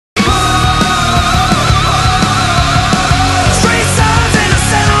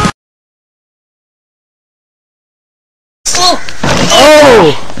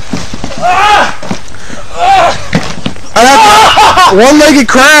One-legged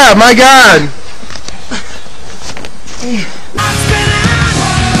crab, my God.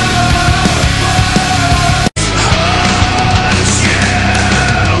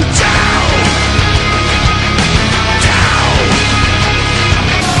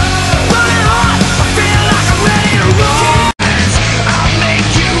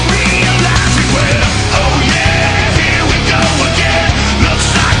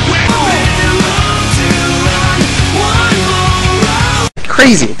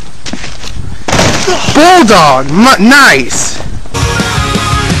 Crazy. Bulldog, nice.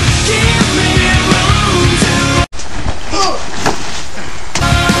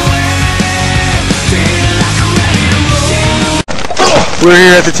 We're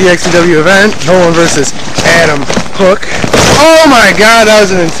here at the TXCW event. Nolan versus Adam Hook. Oh my God, that was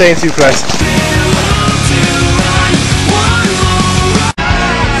an insane suplex.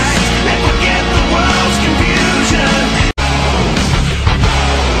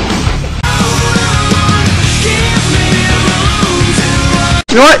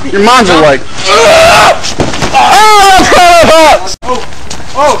 You know what? Your moms are like, oh,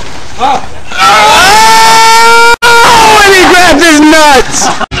 and he grabbed his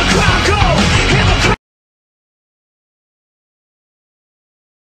nuts.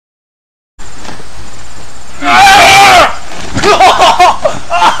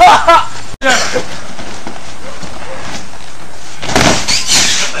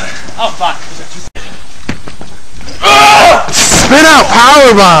 Oh fuck. Spin out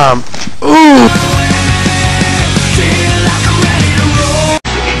powerbomb. Ooh.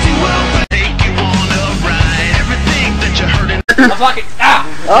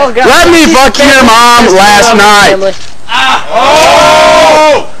 Oh God. Let me fuck your mom last night.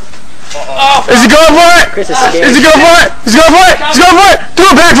 Oh! Is he going for it? Chris is scared. Is he going for it? He's going for it. He's going for it. Do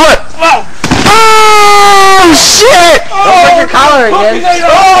a backflip. Oh shit! Don't break your collar again.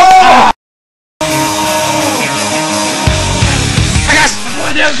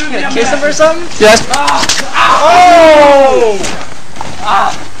 You gonna kiss him or something? Yes. Oh!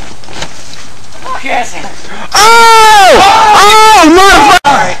 Yes. Oh! Oh,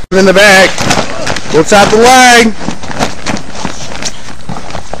 motherfucker! In the back. We'll tap the leg.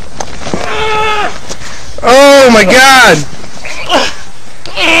 Oh my God!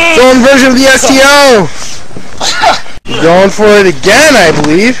 Phone version of the STO. Going for it again, I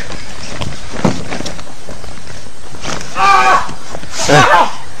believe.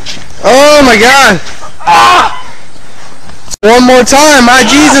 Oh my God! One more time, my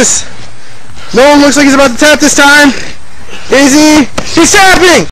Jesus! No one looks like he's about to tap this time. Is he? He's tapping!